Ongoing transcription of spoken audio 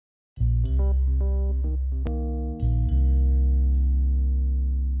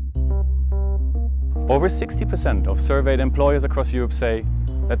Over 60% of surveyed employers across Europe say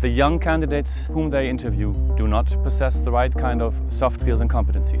that the young candidates whom they interview do not possess the right kind of soft skills and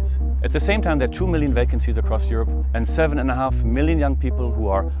competencies. At the same time, there are 2 million vacancies across Europe and 7.5 million young people who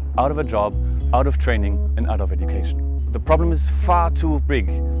are out of a job, out of training and out of education. The problem is far too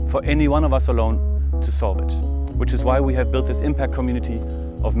big for any one of us alone to solve it, which is why we have built this impact community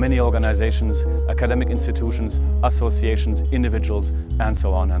of many organizations, academic institutions, associations, individuals, and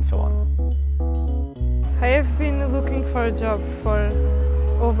so on and so on. I have been looking for a job for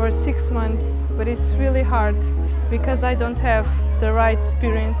over 6 months, but it's really hard because I don't have the right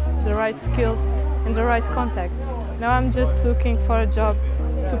experience, the right skills and the right contacts. Now I'm just looking for a job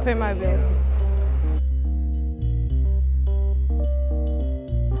to pay my bills.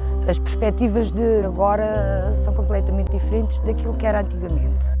 As perspectivas de agora são completamente diferentes daquilo que era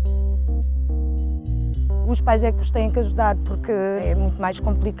antigamente. Os pais é que os têm que ajudar porque é muito mais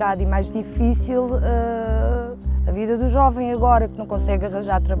complicado e mais difícil a vida do jovem agora que não consegue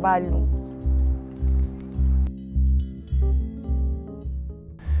arranjar trabalho.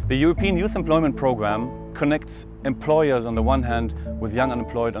 The European Youth Employment Programme connects employers on the one hand with young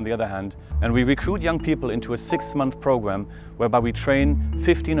unemployed on the other hand, and we recruit young people into a 6-month program whereby we train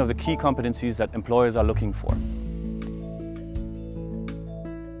 15 of the key competencies that employers are looking for.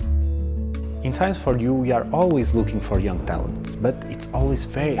 In Science for You, we are always looking for young talents, but it's always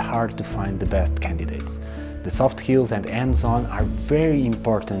very hard to find the best candidates. The soft skills and hands-on are very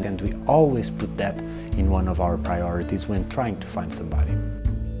important, and we always put that in one of our priorities when trying to find somebody.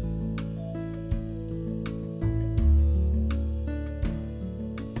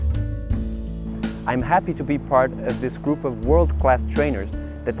 I'm happy to be part of this group of world-class trainers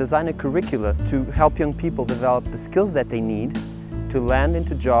that design a curricula to help young people develop the skills that they need to land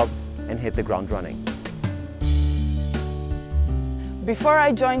into jobs and hit the ground running. Before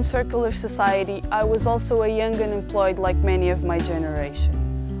I joined Circular Society, I was also a young unemployed like many of my generation.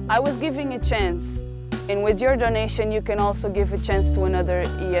 I was giving a chance, and with your donation you can also give a chance to another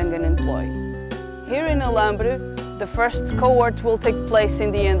young unemployed. Here in Alhambra, the first cohort will take place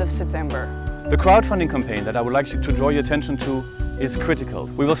in the end of September. The crowdfunding campaign that I would like you to draw your attention to is critical.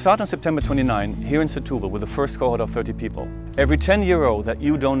 We will start on September 29 here in Setúbal with the first cohort of 30 people. Every €10 that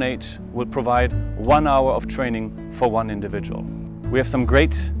you donate will provide 1 hour of training for one individual. We have some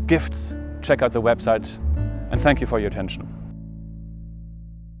great gifts. Check out the website and thank you for your attention.